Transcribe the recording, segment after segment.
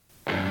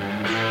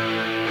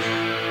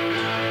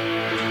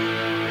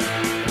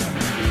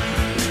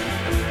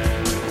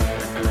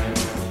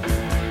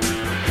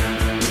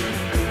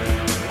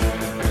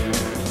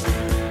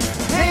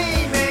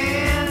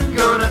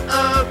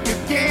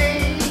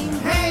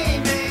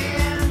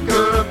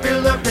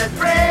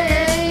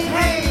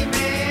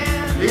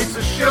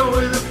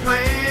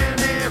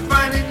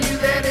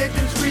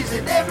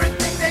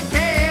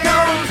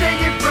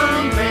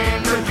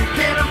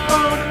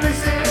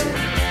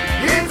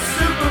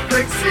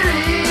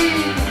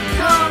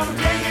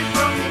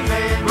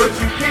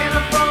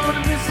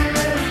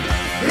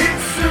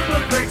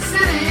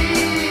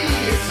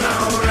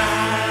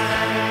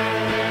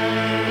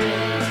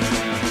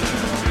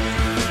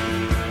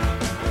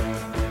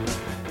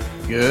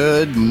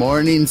Good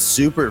morning,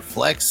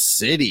 Superflex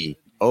City.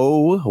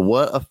 Oh,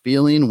 what a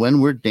feeling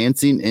when we're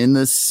dancing in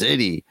the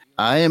city.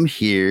 I am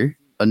here,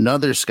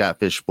 another Scott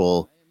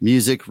Fishbowl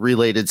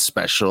music-related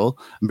special.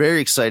 I'm very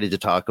excited to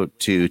talk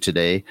to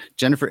today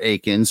Jennifer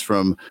Akins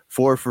from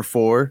 4 for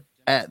 4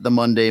 at the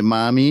Monday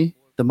Mommy.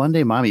 The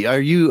Monday Mommy.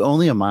 Are you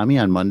only a mommy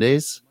on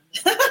Mondays?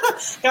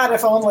 God,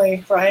 if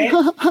only, right?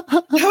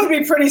 That would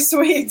be pretty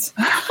sweet.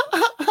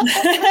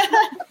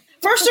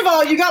 First of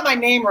all, you got my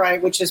name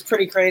right, which is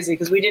pretty crazy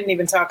because we didn't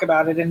even talk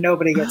about it and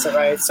nobody gets it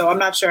right. So I'm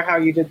not sure how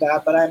you did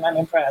that, but I'm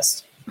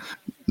impressed.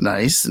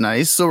 Nice.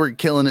 So we're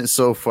killing it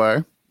so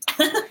far.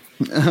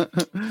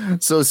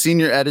 So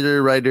senior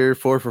editor, writer,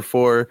 4 for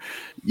 4.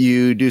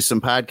 You do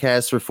some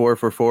podcasts for 4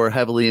 for 4,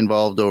 heavily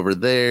involved over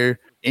there.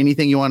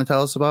 Anything you want to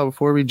tell us about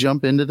before we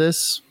jump into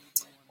this?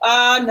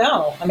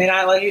 No. I mean,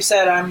 like you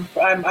said,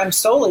 I'm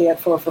solely at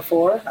 4 for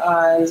 4.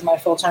 It is my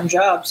full-time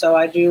job. So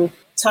I do a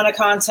ton of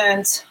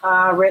content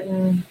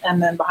written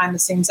and then behind the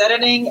scenes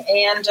editing.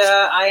 And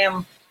I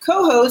am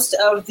co-host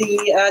of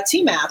the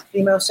TMAP,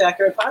 the Most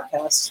Accurate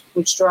Podcast,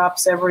 which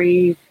drops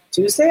every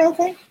Tuesday, I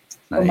think.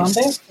 Nice. Or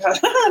Monday.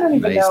 I don't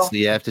even know.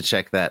 You have to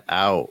check that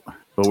out.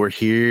 But we're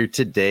here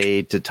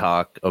today to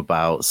talk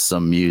about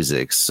some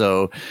music.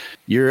 So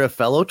you're a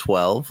fellow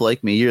 12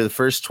 like me. You're the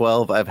first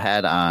 12 I've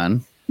had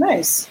on.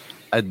 Nice.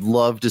 I'd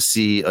love to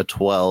see a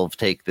 12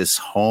 take this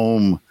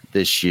home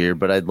this year,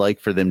 but I'd like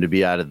for them to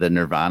be out of the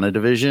Nirvana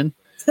division.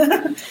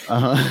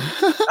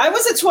 I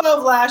was a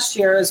 12 last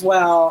year as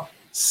well.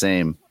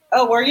 Same.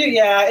 Oh, were you?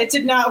 Yeah, it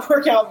did not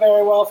work out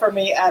very well for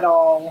me at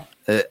all.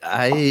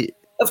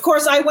 Of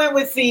course, I went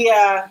with the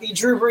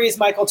Drew Brees,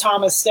 Michael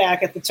Thomas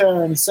stack at the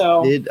turn.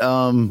 So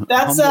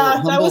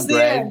that was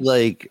the end.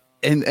 Like,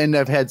 and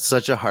I've had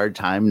such a hard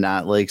time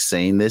not like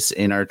saying this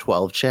in our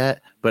 12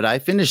 chat, but I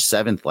finished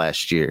 7th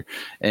last year,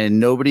 and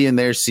nobody in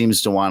there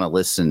seems to want to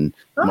listen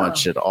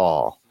much at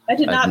all. I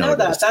did not know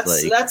that.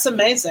 That's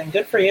amazing.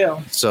 Good for you.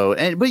 So,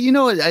 but you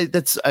know,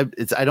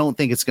 I don't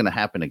think it's going to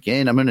happen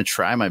again. I'm going to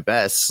try my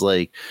best.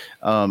 Like,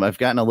 I've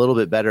gotten a little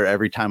bit better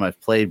every time I've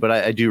played, but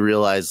I do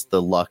realize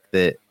the luck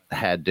that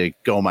had to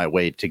go my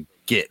way to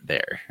get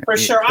there. For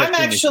sure. I'm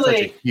actually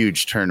such a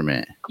huge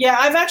tournament. Yeah,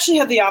 I've actually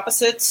had the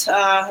opposite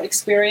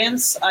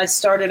experience. I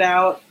started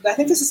out, I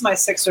think this is my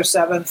 6th or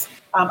 7th.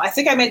 I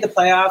think I made the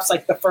playoffs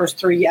like the first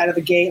 3 out of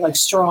the gate, like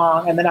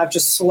strong. And then I've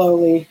just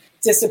slowly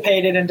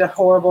dissipated into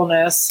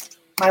horribleness.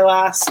 My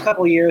last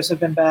couple years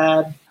have been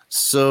bad.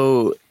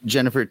 So,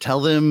 Jennifer, tell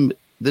them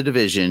the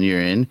division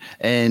you're in.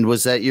 And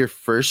was that your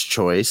first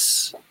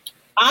choice?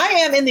 I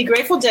am in the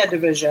Grateful Dead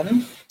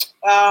division.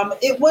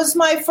 It was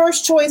my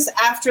first choice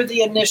after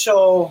the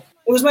initial.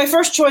 It was my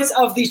first choice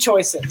of the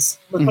choices.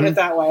 Let's put it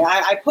that way.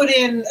 I put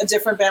in a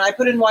different band. I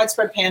put in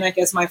Widespread Panic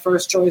as my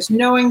first choice,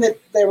 knowing that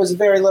there was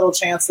very little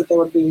chance that there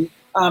would be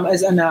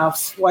as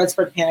enough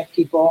Widespread Panic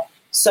people.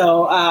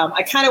 So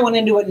I kind of went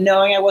into it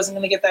knowing I wasn't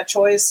going to get that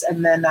choice,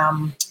 and then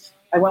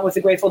I went with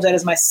the Grateful Dead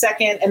as my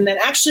second. And then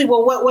actually,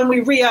 when we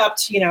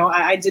re-upped,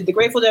 I did the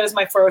Grateful Dead as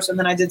my first, and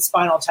then I did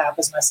Spinal Tap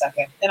as my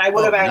second. And I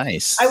would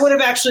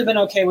have actually been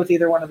okay with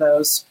either one of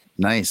those.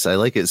 Nice. I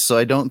like it. So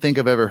I don't think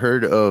I've ever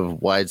heard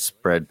of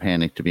Widespread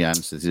Panic, to be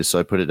honest with you. So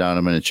I put it down.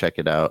 I'm going to check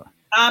it out.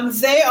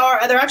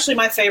 They're actually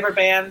my favorite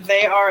band.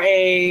 They are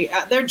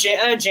they're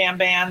a jam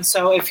band.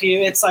 So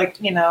it's like,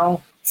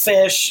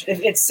 Fish,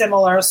 it's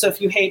similar. So if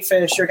you hate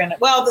Fish, you're going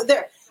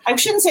to, I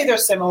shouldn't say they're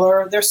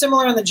similar. They're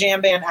similar in the jam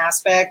band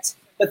aspect,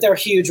 but they're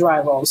huge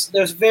rivals.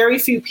 There's very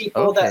few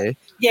people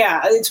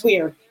it's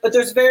weird, but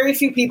there's very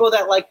few people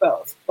that like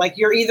both. Like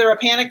you're either a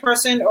Panic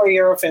person or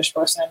you're a Fish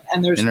person,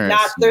 and there's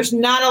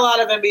not a lot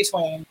of in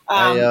between.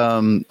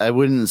 I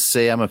wouldn't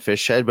say I'm a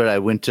Fish head, but I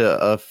went to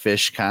a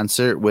Fish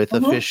concert with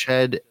a Fish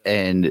head,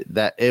 and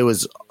that it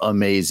was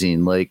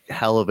amazing. Like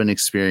hell of an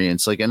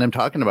experience. Like, and I'm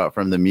talking about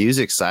from the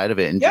music side of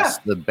it, and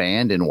just the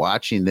band and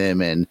watching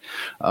them, and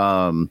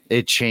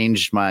it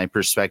changed my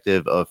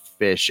perspective of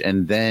Fish.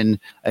 And then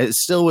I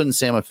still wouldn't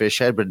say I'm a Fish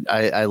head, but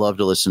I love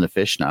to listen to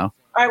Fish now.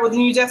 All right, well, then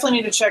you definitely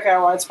need to check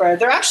out Widespread.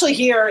 They're actually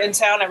here in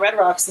town at Red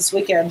Rocks this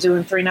weekend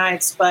doing 3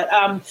 nights. But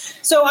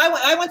so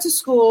I went to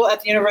school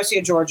at the University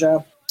of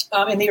Georgia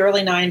in the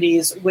early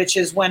 90s, which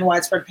is when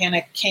Widespread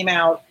Panic came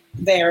out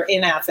there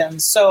in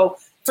Athens. So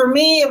for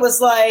me, it was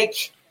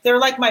like they're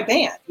like my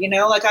band,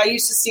 like I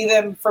used to see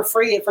them for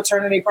free at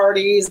fraternity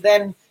parties.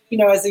 Then,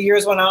 as the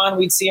years went on,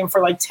 we'd see them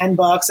for like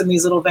 $10 in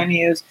these little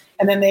venues.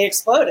 And then they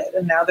exploded.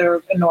 And now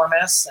they're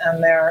enormous.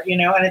 And they're,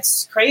 and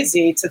it's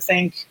crazy to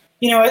think,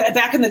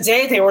 back in the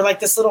day, they were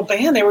like this little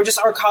band. They were just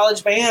our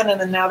college band,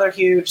 and then now they're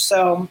huge.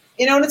 So,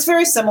 and it's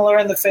very similar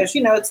in the Fish.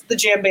 It's the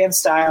jam band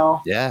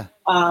style. Yeah.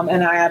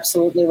 And I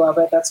absolutely love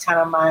it. That's kind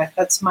of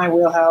that's my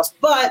wheelhouse.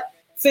 But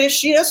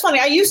Fish, it's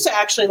funny. I used to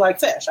actually like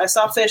Fish. I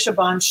saw Fish a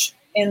bunch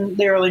in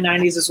the early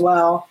 90s as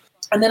well.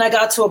 And then I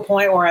got to a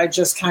point where I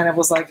just kind of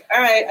was like,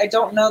 all right, I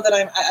don't know that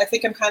I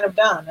think I'm kind of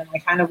done. And I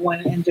kind of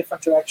went in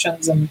different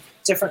directions. And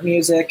different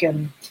music.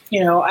 And,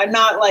 I'm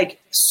not like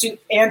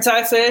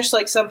anti-Phish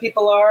like some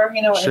people are,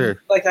 Sure. And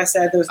like I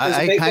said, there's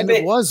I kind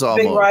of was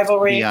almost, big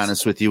rivalry. To be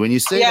honest with you, when you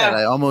say that,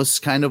 I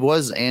almost kind of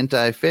was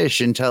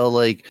anti-Phish until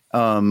like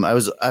I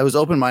was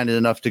open-minded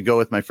enough to go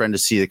with my friend to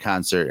see the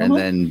concert, and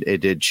then it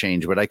did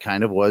change. But I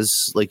kind of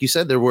was, like you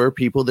said, there were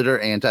people that are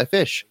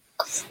anti-Phish.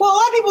 Well, a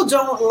lot of people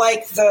don't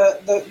like the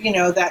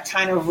that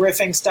kind of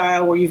riffing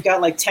style where you've got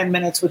like 10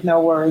 minutes with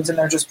no words and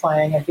they're just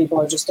playing and people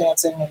are just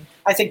dancing. And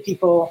I think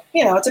people,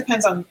 it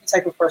depends on the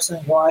type of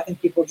person you are. I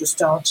think people just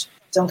don't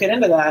get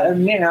into that.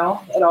 And,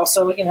 it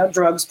also,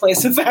 drugs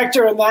plays a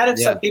factor in that. And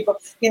some people,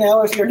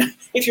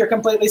 if you're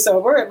completely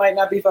sober, it might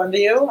not be fun to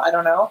you. I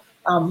don't know.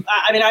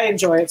 I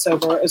enjoy it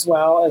sober as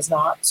well as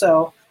not.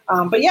 So,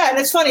 but yeah, and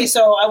it's funny.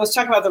 So I was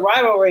talking about the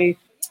rivalry.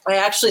 I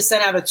actually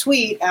sent out a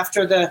tweet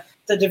after the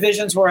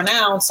divisions were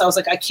announced. I was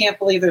like, I can't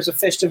believe there's a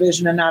Phish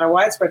division and not a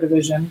Widespread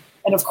division.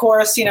 And of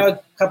course, a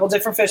couple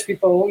different Phish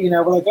people,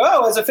 were like,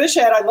 oh, as a Phish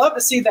head, I'd love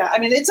to see that. I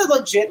mean, it's a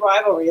legit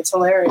rivalry. It's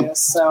hilarious.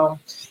 So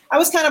I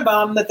was kind of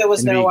bummed that there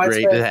was no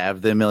Widespread. Great to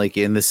have them like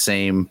in the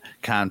same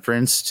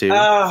conference too.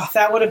 Oh,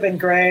 that would have been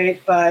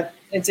great, but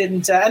it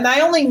didn't. And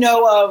I only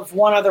know of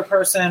one other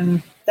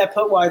person that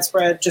put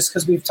Widespread just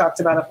because we've talked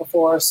about it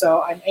before.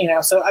 So I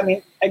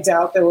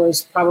doubt there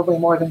was probably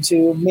more than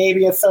two,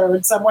 maybe a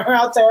third somewhere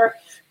out there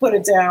put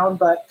it down.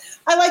 But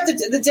I like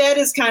the Dead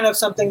is kind of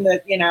something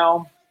that,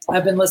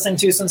 I've been listening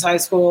to since high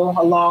school,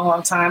 a long,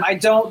 long time. I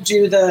don't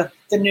do the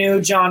new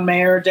John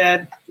Mayer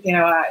Dead.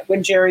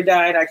 When Jerry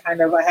died, I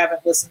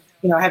haven't listened,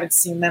 I haven't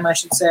seen them, I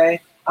should say.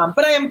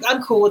 But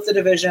I'm cool with the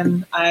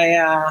division.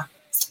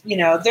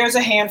 There's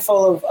a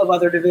handful of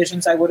other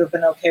divisions I would have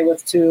been okay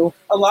with too.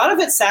 A lot of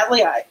it,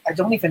 sadly, I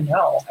don't even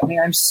know. I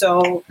mean,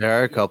 there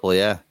are a couple,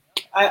 yeah.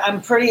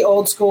 I'm pretty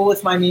old school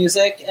with my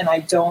music, and I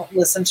don't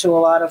listen to a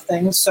lot of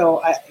things.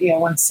 So,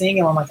 when seeing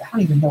them, I'm like, I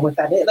don't even know what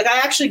that is. Like, I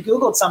actually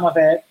Googled some of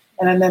it,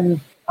 and then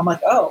I'm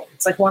like, oh,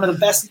 it's like one of the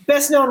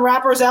best known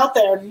rappers out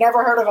there.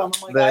 Never heard of him.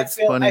 I'm like, that's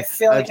funny. I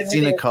feel like I've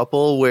seen a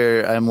couple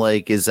where I'm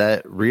like, is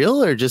that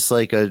real or just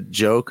like a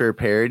joke or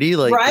parody?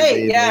 Like, right?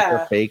 Did they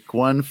make a fake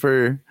one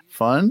for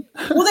fun?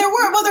 Well,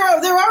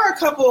 there are a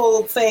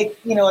couple fake,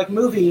 like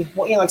movie,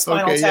 like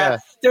Spinal Tap. Yeah.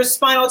 There's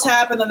Spinal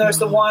Tap, and then there's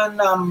the one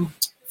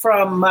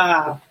from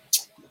the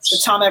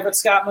Tom Everett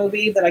Scott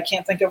movie that I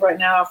can't think of right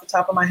now off the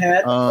top of my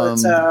head.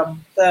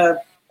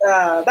 But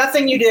That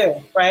Thing You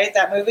Do, right?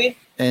 That movie.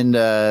 And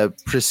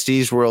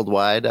Prestige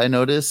Worldwide, I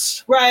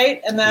noticed.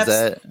 Right, and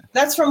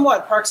that's from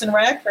what, Parks and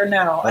Rec, or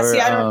no? I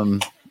don't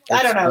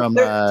know.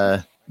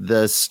 From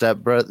the Step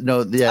Brothers.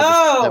 No, the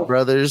Step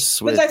Brothers.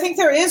 But I think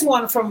there is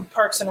one from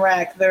Parks and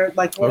Rec. They're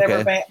like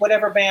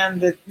whatever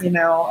band that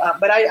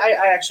But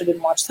I actually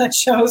didn't watch that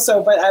show,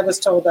 but I was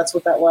told that's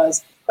what that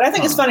was. But I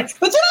think it's funny.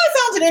 But then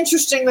I found it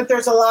interesting that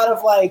there's a lot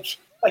of like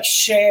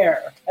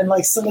Cher and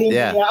like Celine.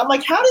 Yeah. I'm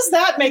like, how does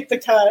that make the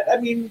cut? I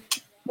mean,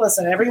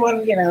 listen,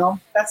 everyone,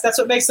 that's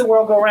what makes the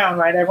world go round,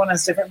 right? Everyone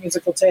has different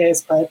musical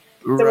tastes, but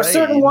there were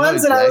certain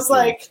ones that I was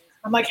like,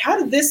 I'm like, how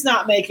did this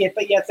not make it?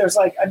 But yet there's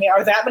like, I mean,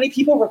 are that many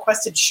people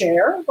requested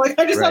Cher? Like,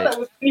 I just thought that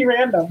was pretty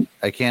random.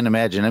 I can't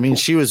imagine. I mean,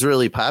 she was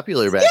really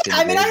popular back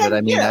in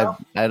the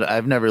day,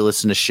 I've never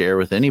listened to Cher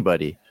with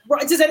anybody.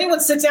 Does anyone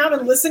sit down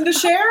and listen to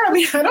Cher? I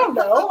mean, I don't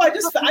know. I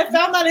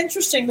found that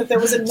interesting that there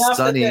was enough.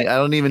 Sonny, I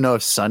don't even know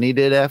if Sonny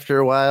did after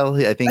a while.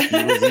 I think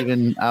he was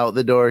even out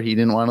the door. He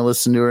didn't want to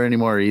listen to her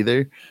anymore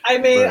either. I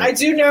mean, I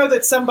do know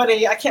that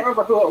somebody, I can't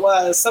remember who it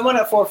was, someone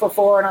at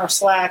 444 in our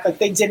Slack, like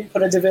they didn't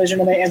put a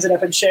division and they ended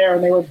up in Cher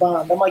and they were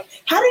bummed. I'm like,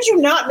 how did you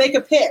not make a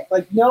pick?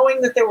 Like,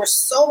 knowing that there were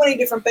so many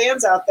different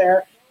bands out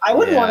there, I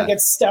wouldn't want to get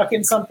stuck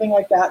in something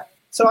like that.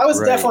 So I was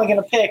definitely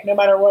going to pick no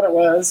matter what it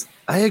was.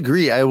 I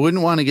agree. I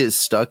wouldn't want to get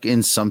stuck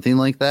in something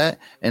like that.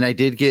 And I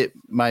did get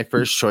my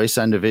first choice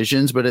on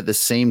divisions, but at the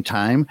same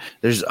time,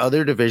 there's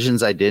other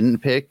divisions I didn't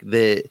pick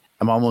that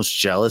I'm almost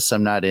jealous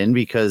I'm not in,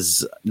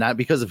 because not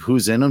because of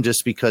who's in them,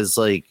 just because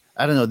like,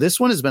 I don't know, this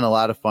one has been a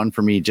lot of fun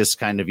for me, just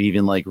kind of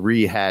even like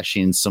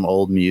rehashing some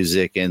old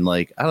music. And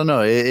like, I don't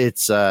know,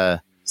 it's so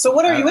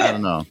what are you in? I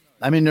don't know.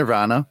 I'm in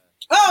Nirvana.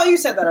 Oh, you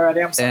said that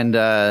already. I'm sorry. And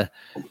I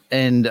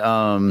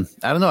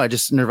don't know.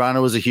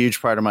 Nirvana was a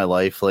huge part of my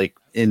life, like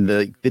in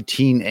the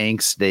teen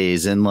angst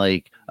days, and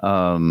like.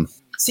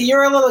 See,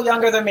 you're a little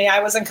younger than me. I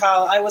was in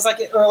college. I was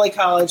like early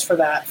college for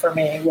that. For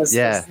me, was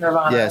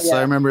Nirvana. Yeah. So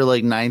I remember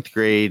like 9th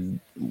grade,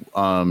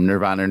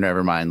 Nirvana,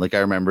 Nevermind. Like I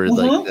remember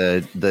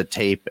like the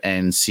tape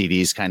and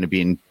CDs kind of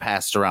being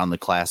passed around the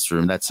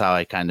classroom. That's how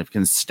I kind of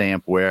can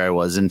stamp where I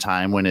was in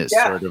time when it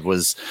sort of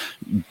was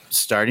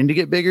starting to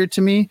get bigger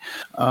to me.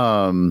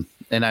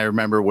 And I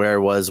remember where I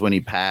was when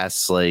he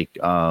passed, like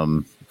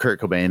Kurt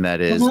Cobain,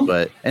 that is.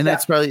 And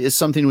that's probably is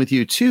something with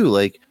you too.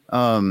 Like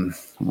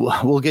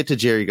we'll get to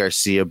Jerry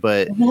Garcia,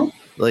 but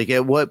like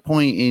at what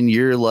point in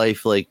your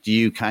life, like do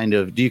you kind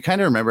of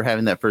remember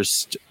having that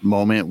first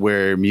moment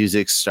where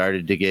music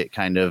started to get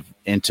kind of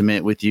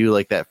intimate with you,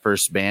 like that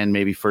first band,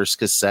 maybe first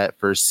cassette,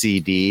 first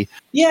CD?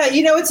 Yeah,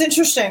 it's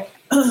interesting.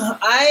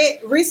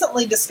 I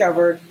recently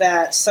discovered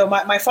that. So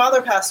my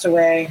father passed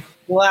away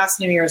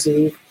last New Year's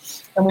Eve.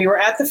 and we were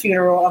at the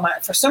funeral. And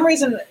for some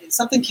reason,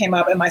 something came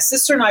up, and my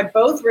sister and I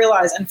both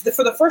realized, and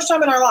for the first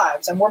time in our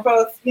lives, and we're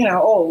both,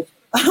 old,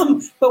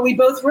 but we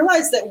both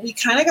realized that we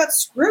kind of got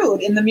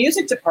screwed in the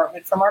music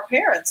department from our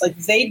parents. Like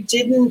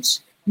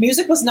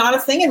music was not a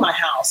thing in my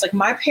house. Like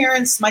my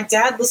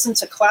dad listened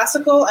to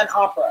classical and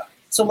opera.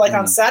 So like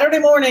on Saturday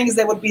mornings,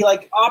 there would be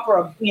like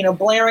opera,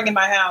 blaring in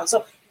my house.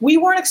 So we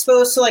weren't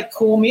exposed to like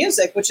cool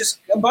music, which is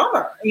a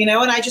bummer, and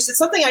it's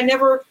something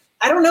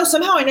I don't know,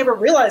 somehow I never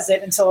realized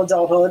it until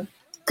adulthood.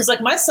 Because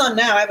like my son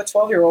now, I have a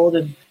 12-year-old,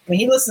 and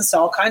he listens to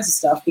all kinds of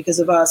stuff because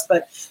of us.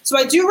 But so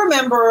I do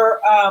remember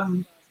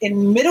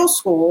in middle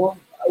school,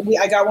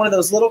 I got one of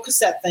those little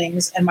cassette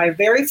things, and my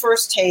very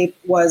first tape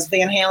was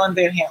Van Halen.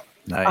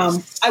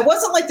 Nice. I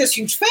wasn't like this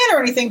huge fan or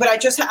anything, but I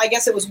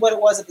guess it was what it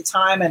was at the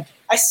time. And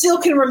I still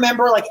can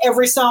remember like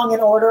every song in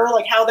order,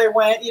 like how they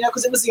went,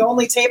 because it was the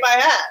only tape I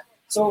had.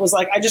 So it was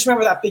like, I just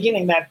remember that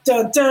beginning, that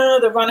dun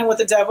dun, the Running with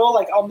the Devil.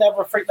 Like I'll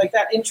never forget, like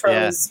that intro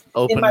is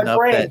in my brain.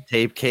 Opening up that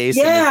tape case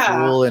in the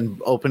pool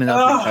and opening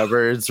up the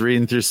covers,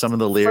 reading through some of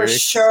the lyrics. For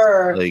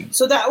sure.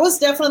 So that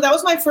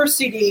was my first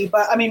CD,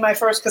 my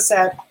first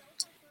cassette.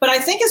 But I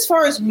think as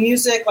far as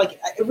music, like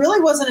it really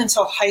wasn't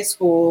until high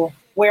school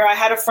where I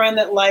had a friend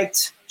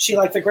that she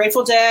liked the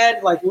Grateful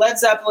Dead, like Led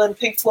Zeppelin,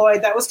 Pink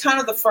Floyd. That was kind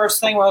of the first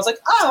thing where I was like,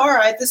 oh, all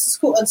right, this is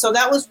cool. And so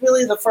that was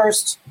really the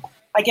first,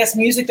 I guess,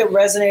 music that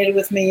resonated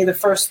with me, the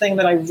first thing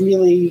that I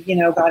really,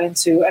 got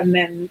into. And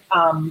then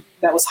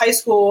that was high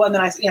school. And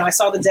then I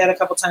saw the Dead a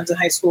couple times in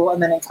high school.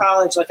 And then in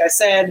college, like I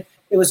said,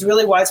 it was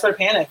really Widespread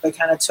Panic that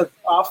kind of took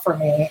off for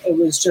me. It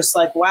was just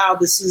like, wow,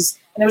 and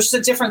it was just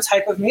a different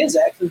type of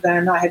music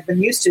than I had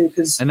been used to.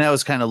 And that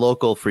was kind of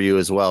local for you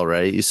as well,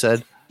 right? You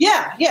said?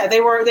 Yeah,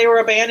 they were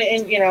a band,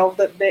 and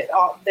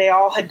they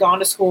all had gone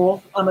to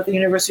school at the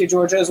University of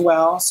Georgia as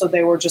well, so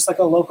they were just like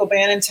a local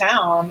band in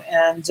town,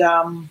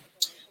 and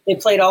they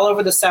played all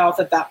over the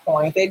South at that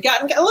point. They'd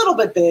gotten a little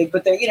bit big,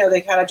 but they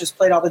kind of just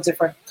played all the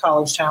different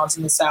college towns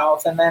in the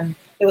South. And then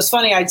it was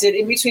funny, I did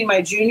in between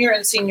my junior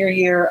and senior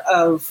year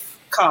of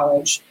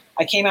college,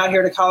 I came out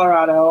here to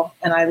Colorado,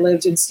 and I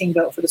lived in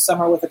Steamboat for the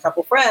summer with a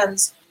couple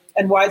friends.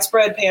 And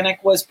Widespread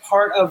Panic was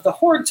part of the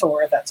Horde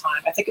tour at that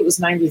time. I think it was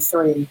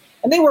 93.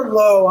 And they were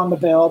low on the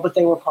bill, but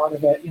they were part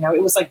of it.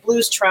 It was like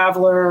Blues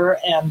Traveler,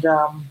 and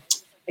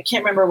I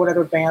can't remember what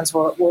other bands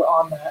were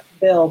on that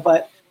bill,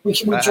 but we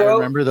drove. I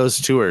remember those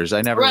tours.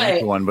 I never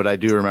went to one, but I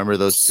do remember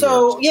those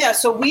tours.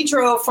 So we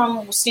drove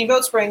from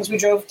Steamboat Springs. We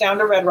drove down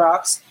to Red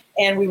Rocks,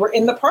 and we were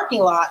in the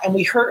parking lot, and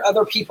we heard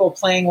other people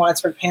playing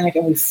Widespread Panic,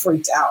 and we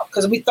freaked out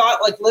because we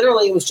thought like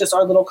literally it was just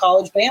our little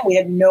college band. We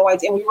had no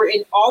idea. And we were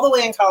all the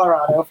way in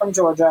Colorado from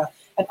Georgia,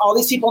 and all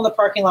these people in the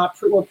parking lot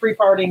were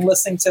pre-partying,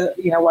 listening to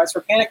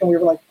Widespread Panic, and we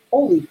were like,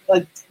 holy,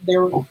 like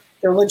they're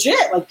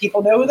legit. Like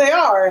people know who they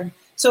are, and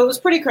so it was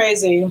pretty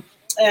crazy.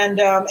 And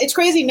it's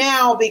crazy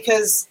now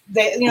because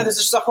there's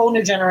just a whole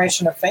new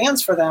generation of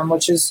fans for them,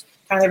 which is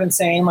kind of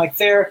insane. Like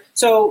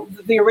so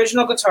the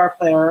original guitar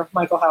player,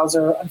 Michael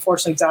Hauser,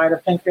 unfortunately died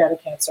of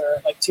pancreatic cancer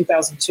in like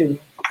 2002.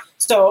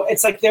 So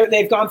it's like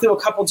they've gone through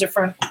a couple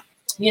different,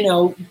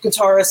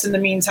 guitarists in the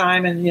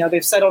meantime, and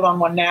they've settled on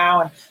one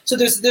now. And so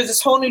there's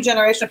this whole new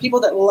generation of people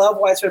that love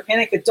Widespread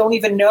Panic that don't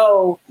even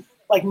know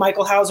like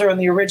Michael Hauser and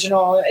the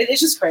original.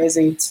 It's just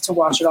crazy to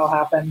watch it all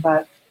happen.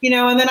 But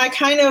and then I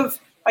kind of,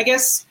 I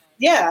guess,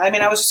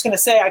 I was just going to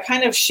say I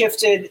kind of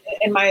shifted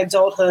in my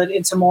adulthood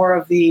into more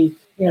of the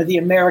the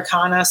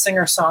Americana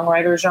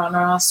singer-songwriter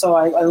genre. So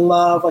I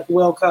love like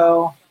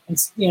Wilco,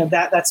 and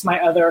that's my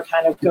other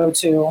kind of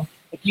go-to.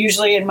 Like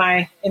usually in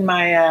my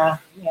my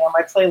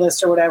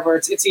playlist or whatever,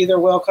 it's either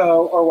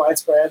Wilco or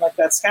Widespread. Like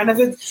that's kind of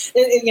it.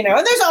 And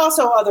there's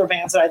also other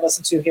bands that I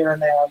listen to here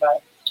and there,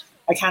 but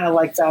I kind of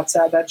like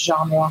that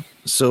genre.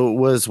 So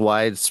was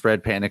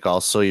Widespread Panic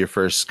also your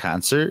first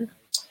concert?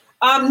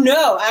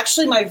 No,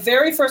 actually, my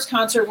very first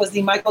concert was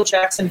the Michael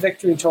Jackson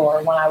Victory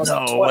Tour when I was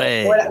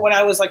when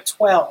I was like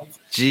 12.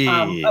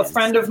 Jeez, a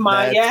friend of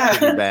mine,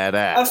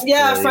 badass.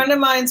 A friend of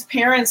mine's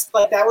parents,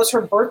 like that was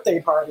her birthday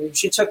party.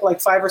 She took like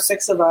 5 or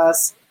 6 of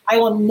us. I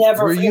will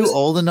never. Were you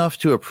old enough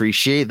to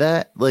appreciate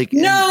that? Like,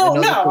 no,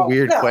 that's a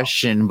weird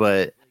question,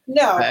 but.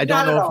 No, I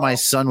don't know if my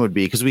son would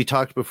be, because we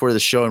talked before the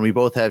show and we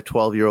both have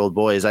 12-year-old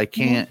boys. I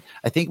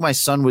think my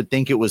son would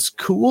think it was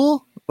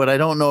cool, but I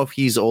don't know if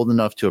he's old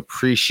enough to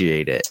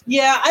appreciate it.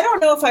 Yeah, I don't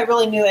know if I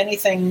really knew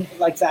anything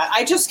like that.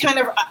 I just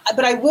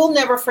but I will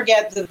never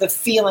forget the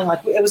feeling.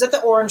 Like it was at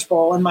the Orange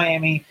Bowl in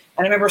Miami,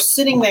 and I remember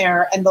sitting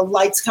there and the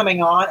lights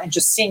coming on and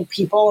just seeing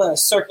people in a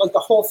circle, like the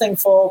whole thing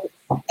full,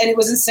 and it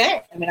was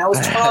insane. I was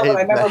 12, and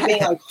I remember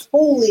being like,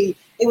 holy.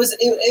 It was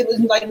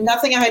like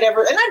nothing I had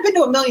ever, and I'd been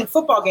to a million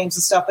football games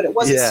and stuff, but it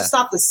wasn't. It's just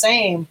not the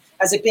same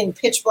as it being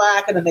pitch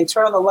black, and then they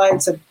turn on the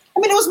lights. And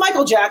it was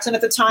Michael Jackson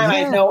at the time. Yeah. I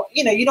had no,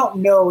 you don't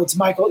know it's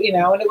Michael,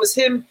 and it was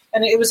him,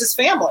 and it was his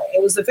family.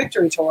 It was the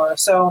Victory Tour.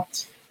 So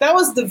that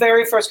was the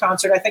very first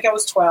concert. I think I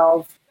was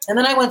 12, and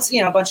then I went,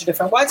 a bunch of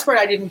different Widespread.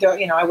 I didn't go,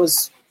 I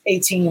was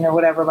 18 or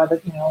whatever by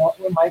the,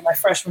 my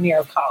freshman year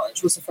of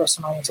college was the first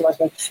time I went to live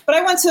band. But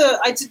I went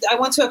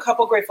to a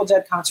couple Grateful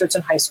Dead concerts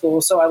in high school.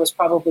 So I was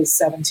probably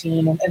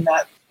 17 and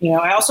that,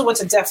 I also went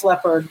to Def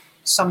Leppard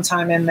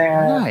sometime in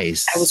there.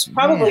 Nice. I was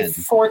probably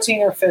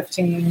 14 or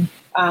 15.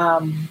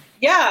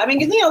 Yeah, I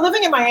mean,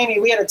 living in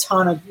Miami, we had a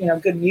ton of,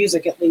 good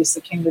music at least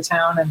that came to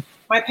town. And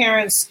my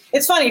parents,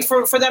 it's funny,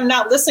 for them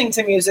not listening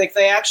to music,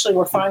 they actually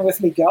were fine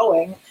with me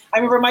going. I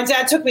remember my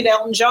dad took me to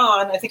Elton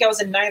John. I think I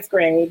was in 9th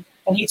grade,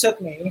 and he took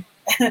me.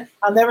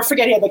 I'll never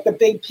forget, he had like the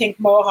big pink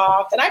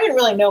mohawk. And I didn't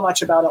really know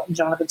much about Elton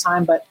John at the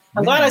time, but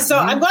I'm glad I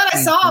saw him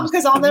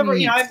because I'll never,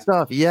 I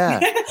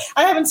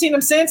haven't seen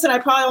him since, and I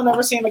probably will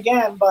never see him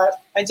again,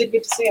 but I did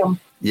get to see him.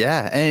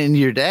 Yeah, and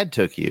your dad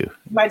took you.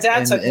 My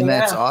dad took me, and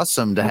that's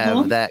awesome to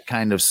have that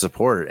kind of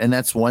support. And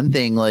that's one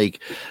thing,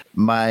 like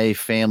my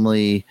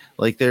family,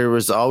 like there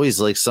was always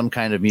like some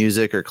kind of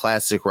music or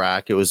classic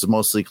rock. It was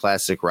mostly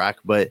classic rock,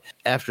 but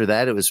after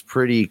that, it was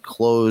pretty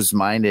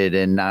closed-minded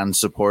and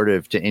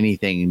non-supportive to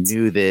anything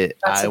new that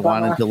I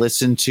wanted to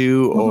listen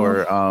to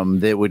or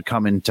that would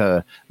come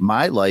into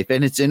my life.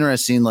 And it's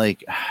interesting,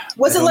 like,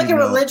 was it like a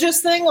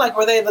religious thing? Like,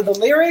 were they the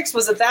lyrics?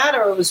 Was it that,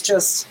 or it was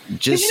just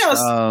because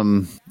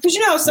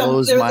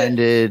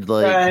closed-minded,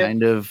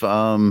 kind of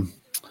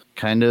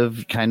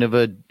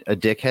a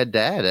dickhead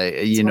dad.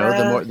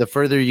 The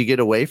further you get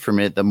away from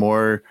it, the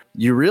more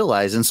you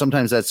realize, and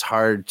sometimes that's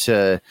hard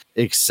to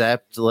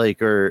accept,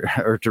 like,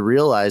 or to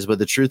realize. But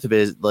the truth of it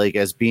is, like,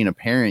 as being a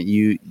parent,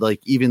 you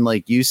even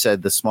like you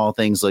said, the small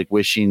things like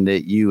wishing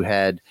that you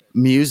had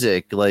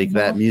music, like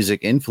that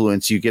music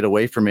influence, you get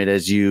away from it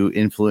as you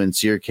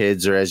influence your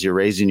kids or as you're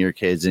raising your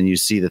kids, and you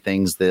see the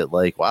things that,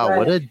 like, wow,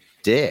 what a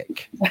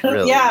dick.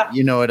 Really. Yeah.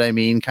 You know what I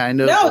mean? Kind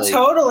of. No,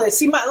 totally.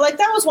 See,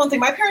 that was one thing.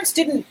 My parents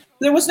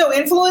there was no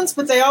influence,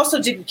 but they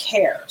also didn't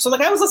care. So, like,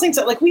 I was listening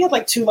to, like, we had,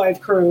 like, Two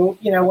Live Crew,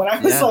 when I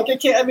was, like, a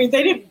kid. I mean,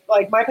 they didn't,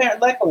 like, my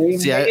parents, luckily.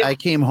 See, I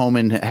came home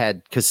and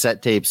had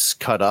cassette tapes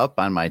cut up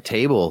on my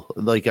table,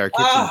 like our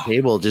kitchen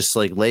table, just,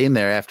 like, laying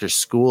there after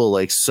school,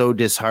 like, so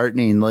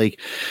disheartening.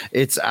 Like,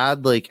 it's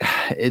odd, like,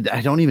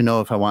 I don't even know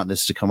if I want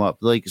this to come up.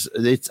 Like,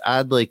 it's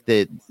odd, like,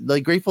 that,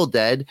 like, Grateful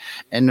Dead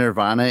and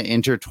Nirvana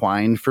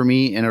intertwined for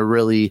me in a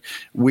really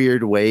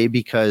weird way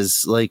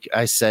because, like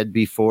I said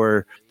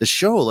before the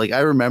show, like,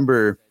 I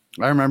remember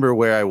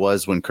where I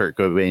was when Kurt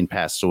Cobain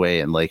passed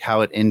away and, like,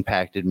 how it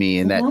impacted me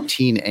and that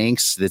teen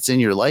angst that's in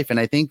your life. And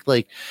I think,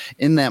 like,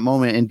 in that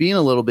moment and being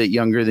a little bit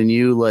younger than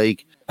you,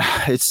 like,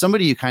 it's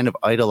somebody you kind of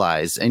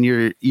idolize, and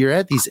you're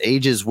at these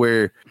ages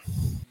where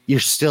you're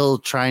still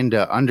trying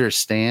to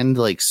understand,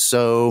 like,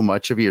 so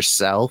much of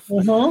yourself,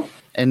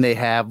 and they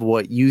have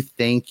what you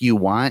think you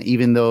want,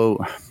 even though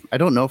I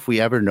don't know if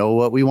we ever know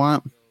what we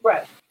want.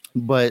 Right.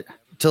 But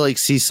to, like,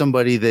 see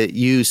somebody that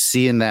you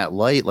see in that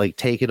light, like,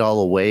 take it all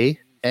away.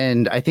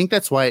 And I think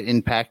that's why it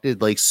impacted,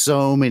 like,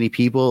 so many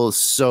people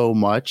so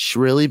much,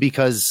 really,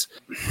 because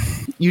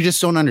you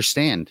just don't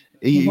understand.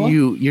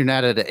 You're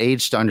not at an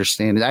age to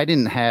understand it. I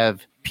didn't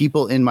have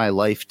people in my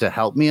life to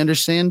help me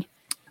understand.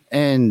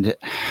 And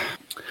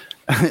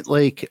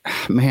like,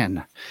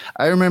 man,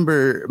 I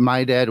remember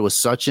my dad was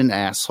such an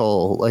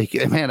asshole. Like,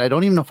 man, I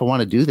don't even know if I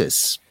want to do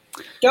this.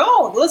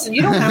 Don't listen.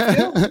 You don't have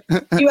to.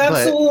 You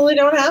absolutely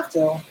don't have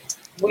to.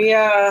 We,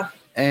 I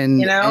can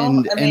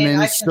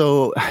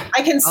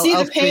see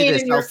the pain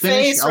in your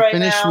face right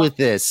now.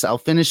 I'll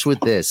finish with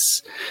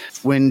this.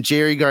 When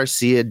Jerry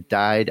Garcia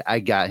died, I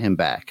got him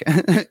back,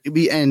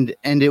 and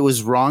it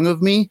was wrong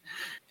of me,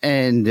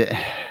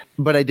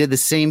 but I did the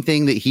same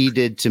thing that he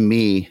did to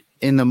me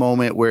in the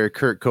moment where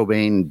Kurt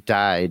Cobain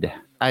died.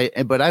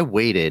 But I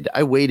waited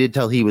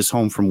till he was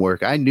home from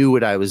work. I knew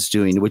what I was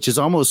doing, which is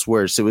almost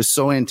worse. It was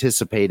so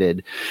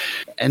anticipated.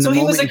 And so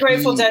he was a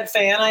Grateful Dead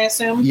fan, I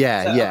assume?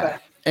 Yeah, yeah. Okay.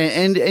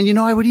 And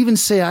I would even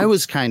say I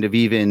was kind of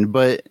even,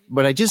 but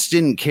I just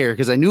didn't care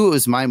because I knew it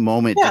was my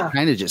moment to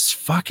kind of just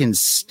fucking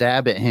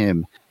stab at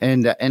him.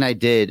 And I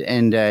did.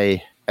 And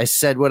I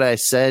said what I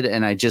said,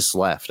 and I just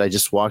left. I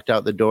just walked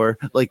out the door.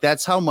 Like,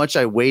 that's how much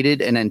I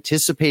waited and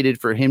anticipated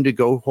for him to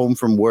go home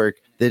from work,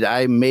 that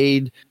I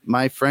made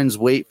my friends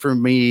wait for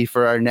me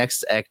for our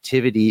next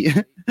activity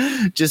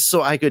just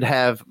so I could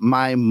have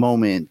my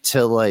moment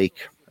to,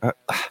 like,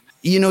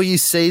 you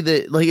say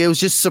that, like, it was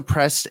just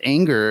suppressed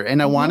anger,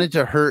 and I wanted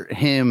to hurt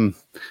him,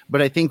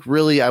 but I think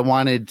really I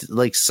wanted,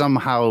 like,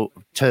 somehow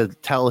to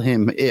tell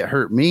him it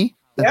hurt me.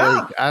 Yeah,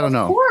 like, I don't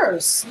know. Of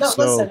course. No,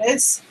 listen,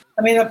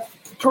 a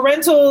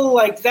parental,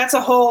 like, that's a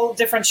whole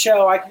different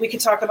show. We could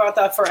talk about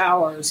that for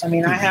hours. I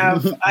mean,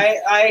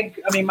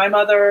 my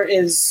mother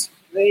is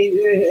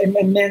an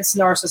immense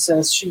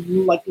narcissist. She,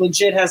 like,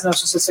 legit has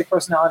narcissistic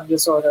personality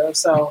disorder.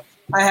 So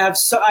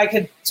I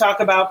could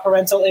talk about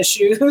parental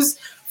issues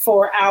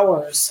for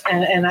hours,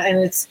 and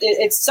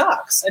it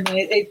sucks. I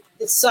mean, it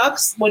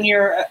sucks when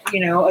you're,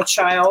 a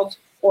child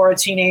or a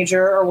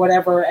teenager or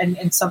whatever,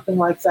 and something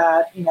like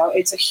that,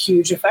 it's a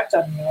huge effect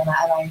on you. And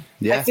I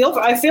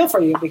feel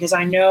for you, because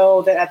I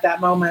know that at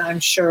that moment,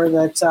 I'm sure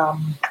that,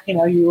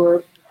 you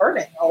were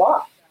hurting a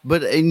lot.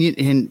 But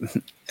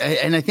and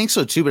I think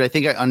so too. But I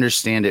think I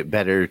understand it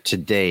better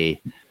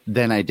today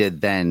than I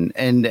did then.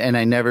 And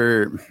I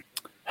never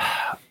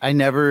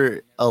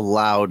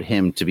allowed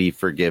him to be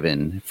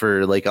forgiven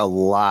for like a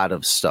lot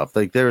of stuff.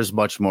 Like there was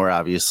much more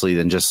obviously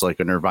than just like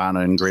a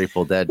Nirvana and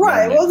Grateful Dead.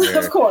 Right. Well,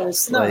 of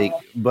course. No. Like,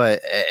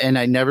 but, and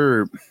I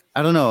never,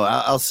 I don't know.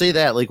 I'll say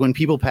that like when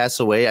people pass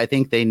away, I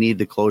think they need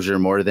the closure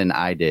more than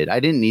I did. I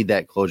didn't need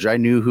that closure. I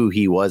knew who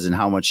he was and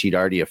how much he'd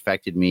already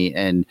affected me.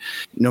 And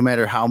no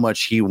matter how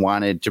much he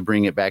wanted to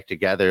bring it back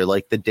together,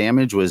 like the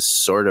damage was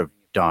sort of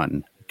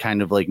done.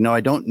 Kind of like, no,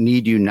 I don't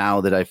need you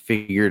now that I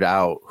figured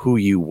out who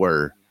you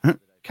were.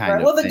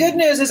 Right. Well, the good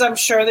news is I'm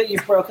sure that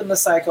you've broken the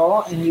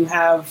cycle and you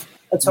have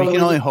a totally we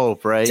can only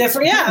hope, right?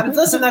 Different. Yeah.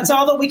 Listen, that's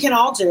all that we can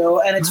all do.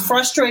 And it's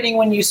frustrating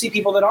when you see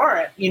people that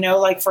aren't,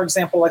 like, for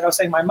example, like I was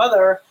saying, my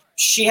mother,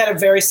 she had a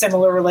very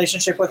similar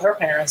relationship with her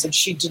parents and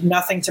she did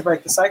nothing to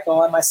break the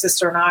cycle. And my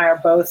sister and I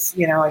are both,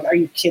 like, are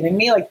you kidding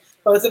me? Like,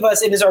 both of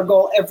us, it is our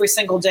goal every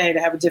single day to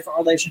have a different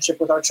relationship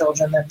with our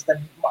children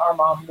than our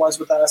mom was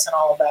with us and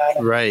all of that.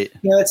 And, right.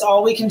 It's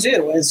all we can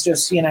do is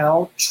just,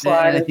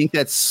 try. And I think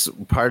that's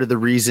part of the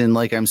reason,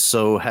 like, I'm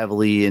so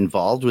heavily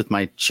involved with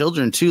my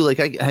children too. Like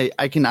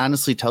I can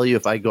honestly tell you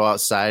if I go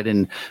outside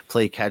and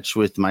play catch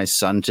with my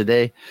son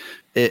today,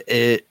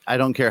 I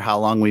don't care how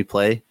long we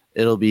play.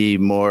 It'll be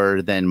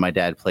more than my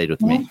dad played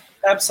with me.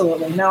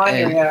 Absolutely. No, I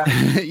hear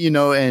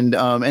you. And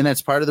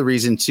that's part of the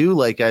reason too.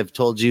 Like I've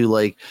told you,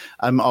 like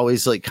I'm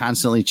always like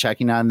constantly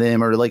checking on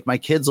them, or like my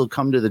kids will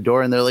come to the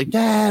door and they're like,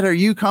 Dad, are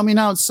you coming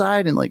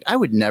outside? And like, I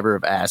would never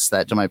have asked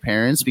that to my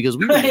parents because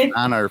we were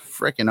on our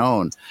freaking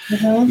own,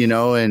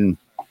 and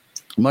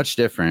much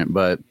different.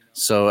 But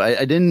so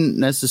I didn't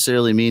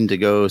necessarily mean to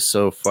go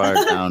so far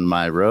down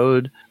my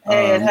road.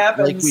 Hey, it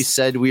happens. Like we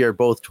said, we are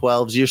both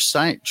 12s. You're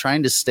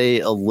trying to stay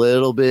a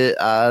little bit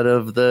out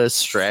of the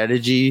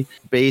strategy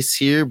base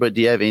here, but do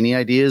you have any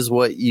ideas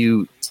what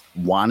you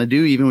want to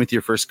do, even with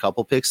your first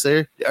couple picks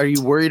there? Are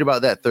you worried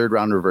about that third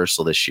round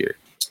reversal this year?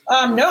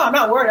 No, I'm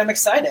not worried. I'm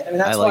excited. I mean,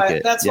 that's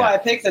why I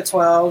picked the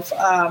 12.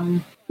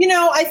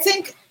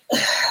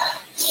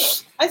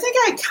 I think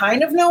I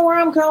kind of know where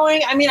I'm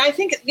going. I mean, I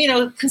think,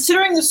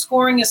 considering the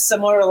scoring is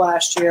similar to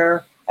last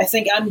year, I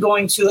think I'm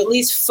going to at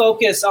least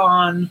focus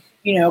on,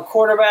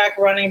 quarterback,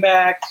 running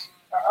back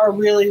are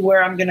really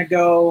where I'm going to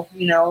go,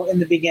 in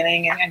the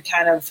beginning and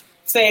kind of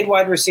fade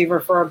wide receiver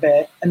for a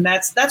bit. And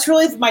that's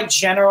really my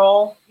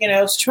general,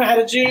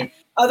 strategy.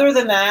 Other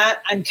than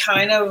that, I'm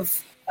kind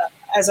of,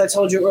 as I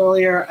told you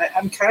earlier,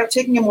 I'm kind of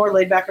taking a more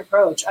laid back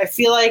approach. I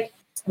feel like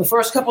the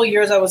first couple of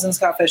years I was in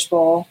Scott Fish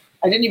Bowl,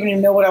 I didn't even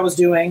know what I was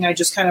doing. I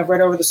just kind of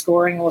read over the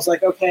scoring and was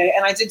like, okay.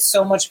 And I did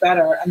so much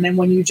better. And then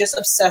when you just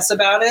obsess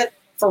about it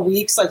for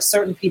weeks, like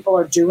certain people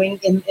are doing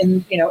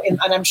and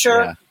I'm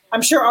sure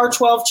our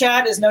 12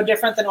 chat is no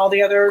different than all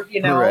the other,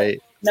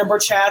 number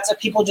chats of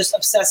people just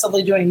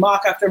obsessively doing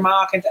mock after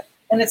mock. And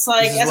it's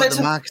like, the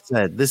mock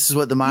said, this is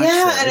what the mock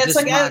said. And it's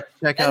like,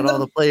 check out all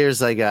the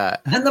players I got.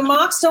 And the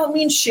mocks don't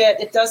mean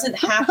shit. It doesn't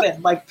happen.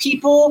 Like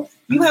people,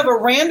 you have a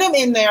random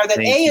in there that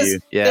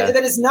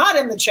that is not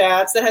in the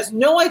chats, that has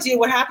no idea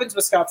what happens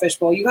with Scott Fish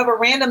Bowl. You have a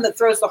random that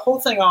throws the whole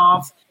thing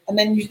off, and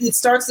then it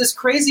starts this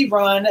crazy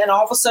run, and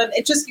all of a sudden,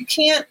 you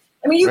can't.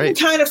 I mean, you can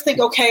kind of think,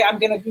 okay, I'm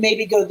going to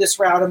maybe go this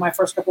route in my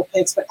first couple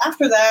picks, but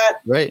after that,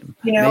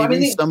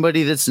 maybe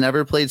somebody that's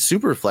never played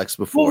Superflex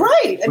before, well,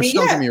 right? Which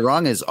don't get me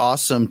wrong, is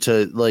awesome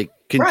to like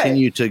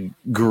continue to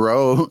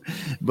grow,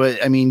 but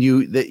I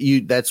mean,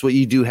 that's what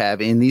you do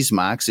have in these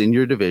mocks in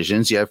your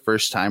divisions. You have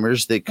first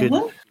timers that could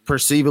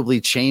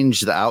perceivably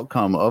change the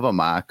outcome of a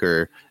mock.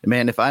 Or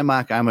man, if I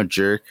mock, I'm a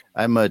jerk.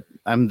 I'm quarterbacks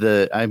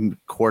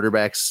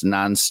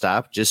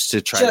nonstop just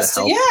to try to help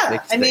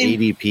fix the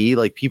ADP.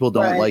 Like people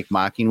don't like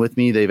mocking with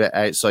me.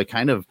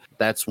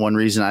 That's one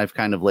reason I've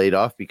kind of laid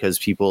off, because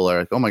people are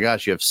like, oh my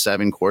gosh, you have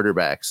 7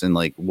 quarterbacks. And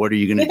like, what are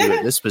you going to do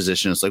at this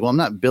position? It's like, well, I'm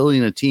not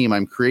building a team.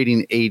 I'm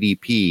creating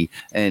ADP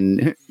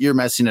and you're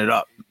messing it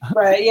up.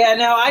 Right. Yeah,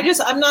 no,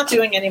 I'm not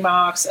doing any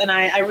mocks. And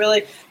I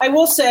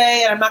will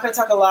say, and I'm not going to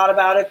talk a lot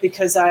about it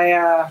because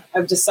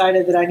I've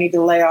decided that I need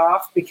to lay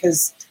off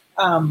because,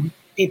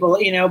 people,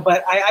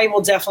 but I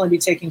will definitely be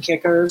taking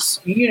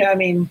kickers. I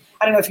mean,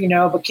 I don't know if you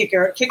know, but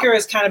kicker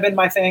has kind of been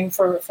my thing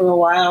for a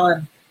while,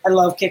 and I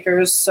love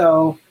kickers.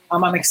 So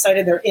I'm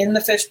excited they're in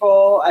the Fish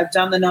Bowl. I've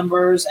done the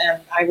numbers,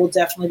 and I will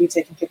definitely be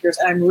taking kickers.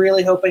 And I'm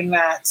really hoping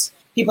that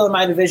people in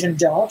my division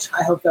don't.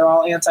 I hope they're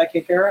all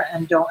anti-kicker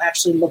and don't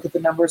actually look at the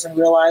numbers and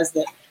realize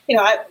that,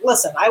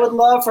 I would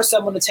love for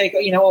someone to take,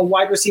 a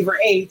wide receiver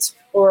 8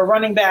 or a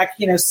running back,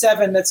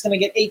 7 that's going to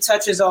get 8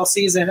 touches all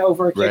season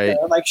over a kicker.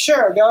 Right. Like,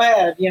 sure, go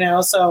ahead,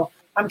 so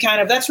I'm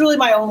that's really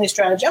my only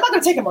strategy. I'm not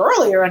going to take them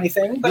early or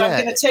anything, but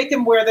I'm going to take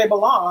them where they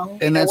belong.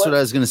 And that's what I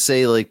was going to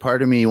say. Like,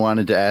 part of me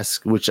wanted to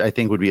ask, which I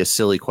think would be a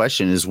silly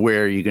question, is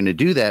where are you going to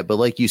do that? But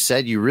like you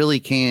said, you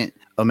really can't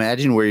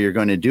imagine where you're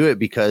going to do it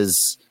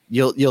because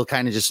you'll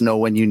kind of just know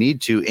when you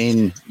need to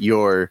in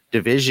your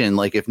division.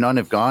 Like if none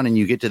have gone and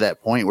you get to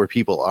that point where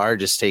people are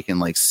just taking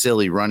like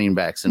silly running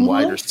backs and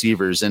wide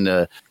receivers and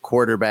a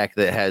quarterback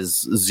that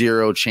has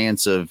zero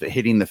chance of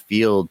hitting the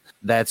field,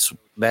 that's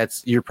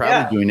you're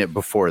probably doing it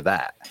before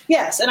that.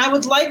 Yes. And I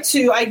would like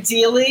to,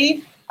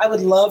 ideally, I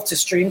would love to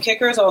stream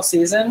kickers all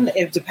season,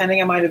 if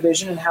depending on my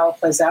division and how it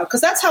plays out, because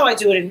that's how I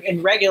do it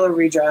in regular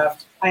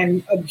redraft.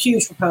 I'm a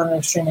huge proponent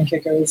of streaming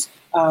kickers.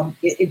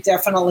 It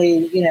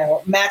definitely,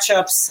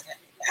 matchups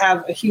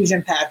have a huge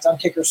impact on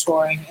kicker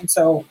scoring. And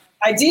so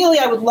ideally,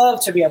 I would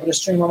love to be able to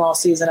stream them all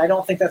season. I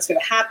don't think that's going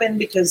to happen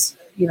because,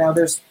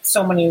 there's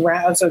so many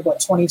rounds, like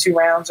 22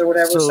 rounds or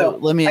whatever. So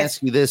let me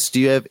ask you this.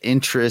 Do you have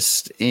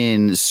interest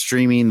in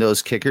streaming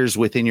those kickers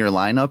within your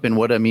lineup? And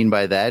what I mean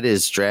by that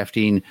is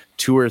drafting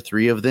 2 or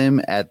 3 of them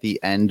at the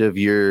end of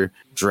your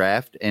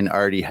draft and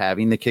already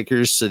having the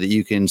kickers so that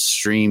you can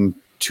stream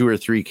 2 or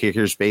 3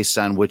 kickers based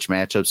on which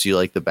matchups you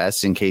like the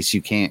best in case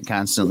you can't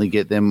constantly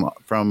get them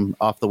from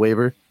off the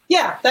waiver?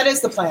 Yeah, that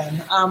is the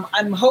plan.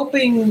 I'm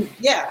hoping,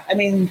 because,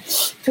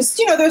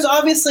 there's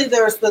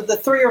the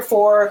 3 or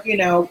 4,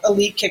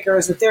 elite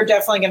kickers that they're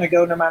definitely going to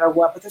go no matter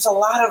what. But there's a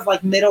lot of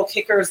like middle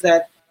kickers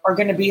that are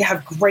going to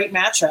have great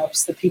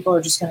matchups that people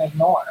are just going to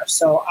ignore.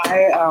 So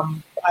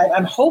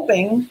I'm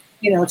hoping,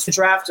 to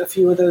draft a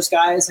few of those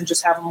guys and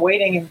just have them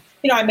waiting. And,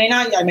 I may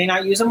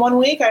not use them 1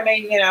 week. I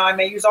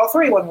may use all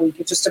 3 1 week.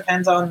 It just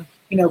depends on,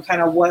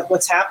 kind of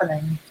what's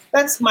happening.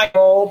 That's my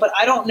goal, but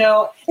I don't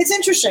know. It's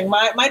interesting.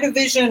 My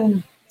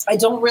division, I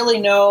don't really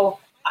know.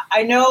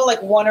 I know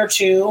like 1 or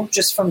 2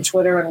 just from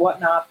Twitter and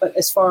whatnot, but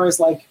as far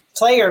as like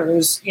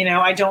players,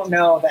 I don't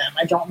know them.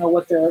 I don't know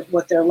what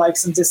their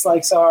likes and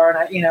dislikes are,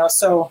 and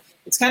so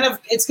it's going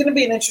to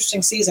be an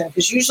interesting season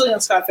because usually in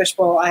Scott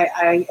Fishbowl,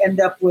 I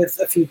end up with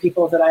a few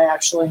people that I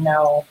actually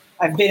know.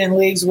 I've been in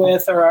leagues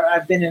with, or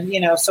I've been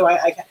in, so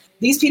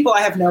these people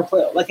I have no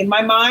clue. Like in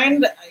my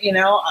mind,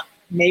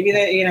 maybe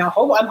they, I'm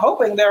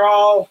hoping they're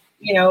all,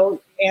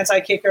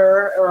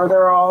 anti-kicker, or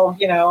they're all,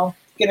 going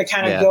to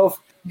kind of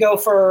go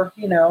for,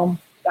 I don't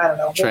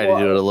know. Try to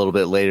do it a little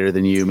bit later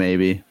than you,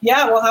 maybe.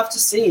 Yeah, we'll have to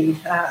see.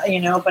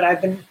 But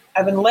I've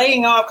been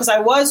laying off because I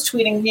was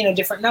tweeting,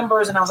 different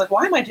numbers, and I was like,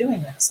 why am I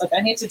doing this? Like,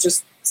 I need to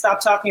just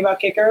stop talking about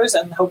kickers,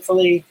 and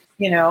hopefully,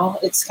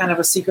 it's kind of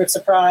a secret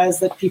surprise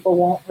that people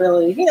won't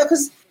really,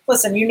 because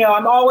listen,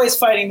 I'm always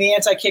fighting the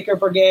anti-kicker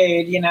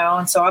brigade,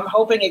 and so I'm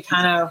hoping it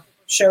kind of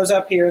shows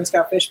up here in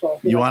Scott Fishbowl.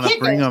 You want to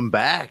bring them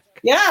back?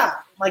 Yeah.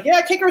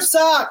 Kickers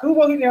suck. No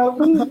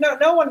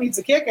one needs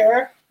a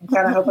kicker. I'm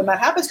kind of hoping that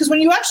happens because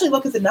when you actually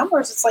look at the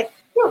numbers, it's like,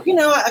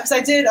 because I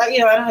did, I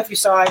don't know if you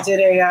saw,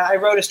 I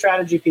wrote a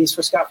strategy piece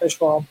for Scott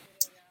Fishbowl,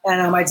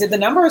 and I did the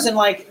numbers, and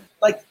like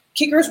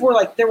kickers were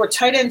like, there were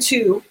tight end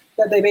 2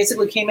 that they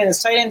basically came in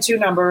as tight end 2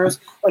 numbers,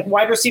 like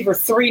wide receiver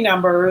 3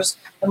 numbers,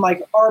 and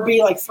like RB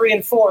like 3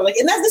 and 4. Like,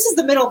 and this is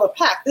the middle of the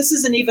pack. This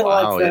isn't even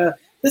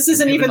This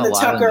isn't even the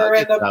Tucker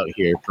and the out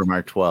here from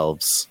our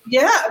 12s.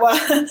 Yeah,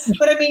 well,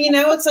 but I mean,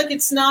 it's like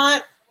it's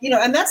not,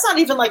 and that's not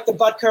even like the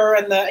Butker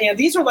and the,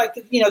 these are like,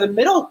 the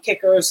middle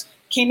kickers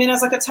came in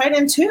as like a tight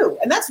end 2,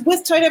 and that's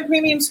with tight end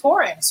premium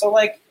scoring. So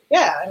like,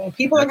 yeah, I mean,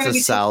 people are going to be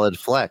solid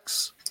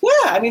flex.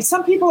 Yeah, I mean,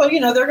 some people are,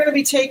 they're going to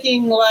be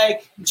taking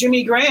like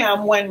Jimmy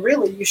Graham when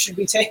really you should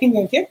be taking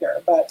a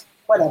kicker, but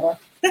whatever.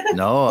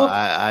 No,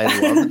 I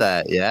love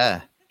that.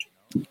 Yeah.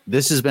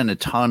 This has been a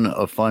ton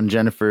of fun,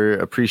 Jennifer.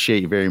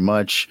 Appreciate you very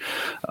much.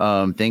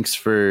 Thanks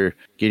for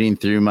getting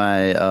through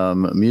my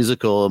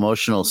musical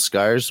emotional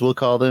scars, we'll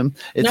call them.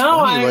 It's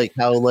funny, like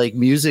how like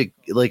music,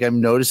 like I'm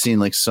noticing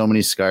like so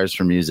many scars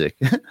from music.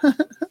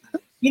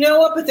 You know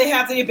what? But they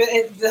have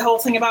the whole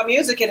thing about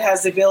music. It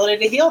has the ability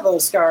to heal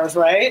those scars,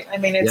 right? I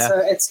mean,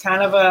 it's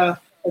kind of a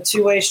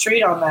two-way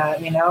street on that.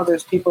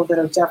 There's people that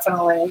are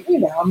definitely,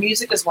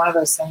 music is one of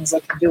those things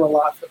that can do a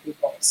lot for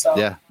people. So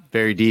yeah.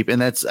 Very deep. And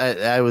that's,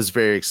 I was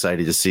very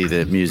excited to see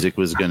that music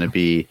was going to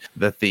be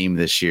the theme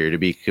this year, to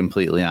be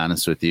completely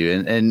honest with you.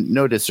 And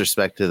no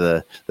disrespect to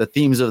the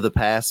themes of the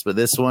past, but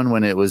this one,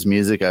 when it was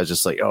music, I was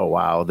just like, oh,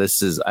 wow,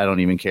 I don't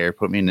even care.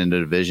 Put me in a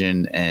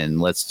division and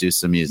let's do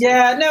some music.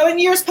 Yeah, no, in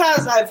years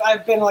past,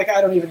 I've been like,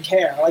 I don't even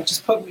care. Like,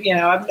 just put,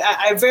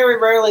 I very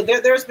rarely,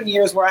 there's been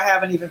years where I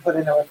haven't even put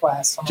in a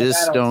request.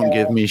 Just don't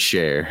give me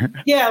share.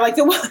 Yeah, like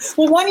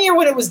 1 year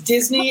when it was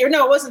Disney, or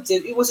no, it wasn't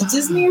Disney. It was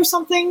Disney or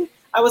something.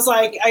 I was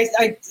like,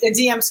 I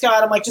DM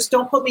Scott, I'm like, just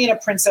don't put me in a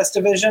princess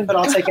division, but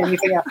I'll take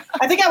anything else.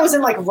 I think I was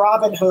in like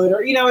Robin Hood,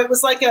 or, it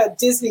was like a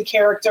Disney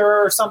character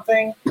or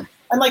something.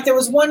 And like, there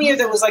was 1 year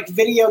that was like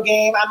video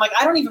game. I'm like,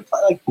 I don't even play,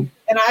 like,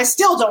 and I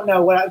still don't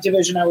know what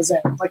division I was in.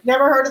 Like,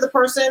 never heard of the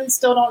person,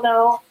 still don't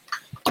know.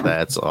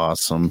 That's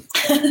awesome.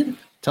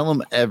 Tell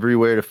them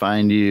everywhere to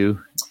find you.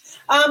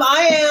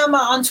 I am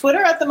on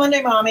Twitter at the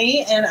Monday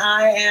Mommy, and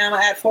I am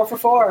at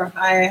 4for4.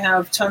 I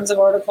have tons of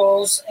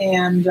articles,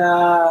 and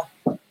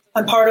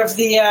I'm part of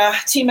the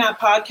TMAP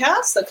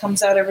podcast that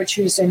comes out every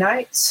Tuesday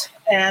night.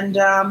 And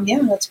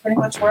that's pretty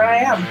much where I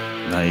am.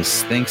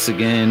 Nice. Thanks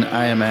again.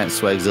 I am at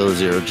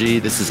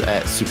Swagzilla0G. This is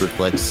at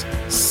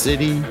Superflex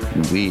City.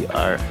 We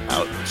are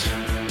out.